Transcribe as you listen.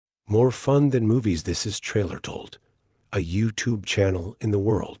More fun than movies, this is TrailerTold, a YouTube channel in the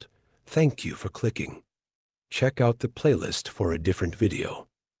world. Thank you for clicking. Check out the playlist for a different video.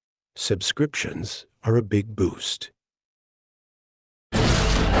 Subscriptions are a big boost.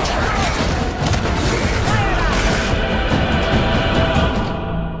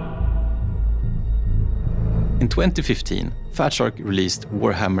 In 2015, FatShark released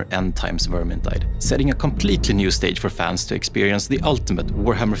Warhammer End Times Vermintide, setting a completely new stage for fans to experience the ultimate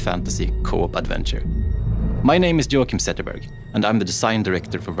Warhammer Fantasy co-op adventure. My name is Joachim Zetterberg, and I'm the design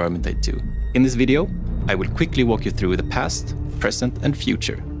director for Vermintide 2. In this video, I will quickly walk you through the past, present, and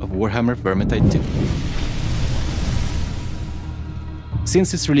future of Warhammer Vermintide 2.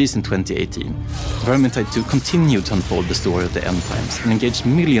 Since its release in 2018, Vermintide 2 continued to unfold the story of the End Times and engaged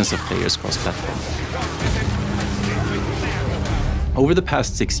millions of players cross-platform. Over the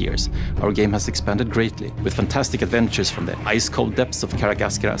past 6 years, our game has expanded greatly, with fantastic adventures from the ice-cold depths of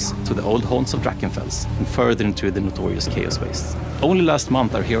Karagaskras to the old haunts of Drakenfels, and further into the notorious Chaos Wastes. Only last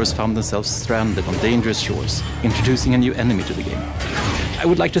month, our heroes found themselves stranded on dangerous shores, introducing a new enemy to the game. I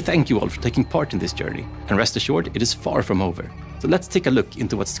would like to thank you all for taking part in this journey, and rest assured, it is far from over. So let's take a look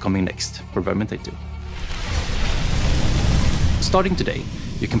into what's coming next for Vermintide 2. Starting today,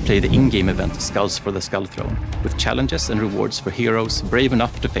 you can play the in-game event Skulls for the Skull Throne, with challenges and rewards for heroes brave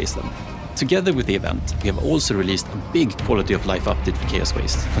enough to face them. Together with the event, we have also released a big quality of life update for Chaos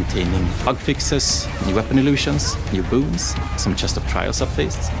Waste, containing bug fixes, new weapon illusions, new boons, some Chest of Trials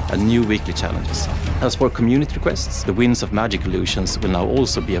updates, and new weekly challenges. As for community requests, the Winds of Magic illusions will now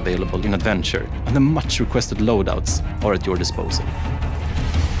also be available in Adventure, and the much requested loadouts are at your disposal.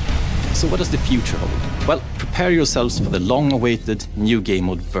 So what does the future hold? Well, prepare yourselves for the long-awaited new game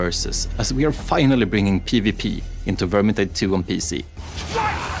mode Versus, as we are finally bringing PvP into Vermintide 2 on PC.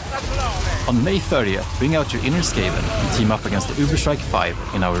 On May 30th, bring out your inner Skeven and team up against the Uberstrike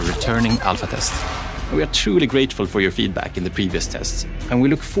 5 in our returning alpha test. We are truly grateful for your feedback in the previous tests, and we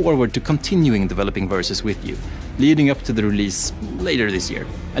look forward to continuing developing Versus with you, leading up to the release later this year.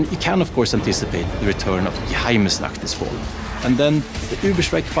 And you can of course anticipate the return of Geheimnisnacht this fall. And then the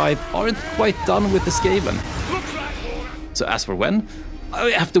Uberstrike 5 aren't quite done with the Skeven. So as for when, I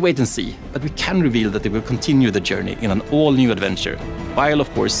have to wait and see, but we can reveal that they will continue the journey in an all-new adventure, while of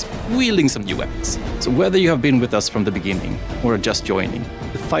course wielding some new weapons. So whether you have been with us from the beginning or are just joining,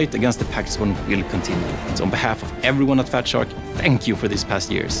 the fight against the Paxton will continue. So on behalf of everyone at FatShark, thank you for these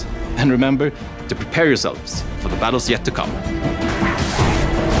past years. And remember to prepare yourselves for the battles yet to come.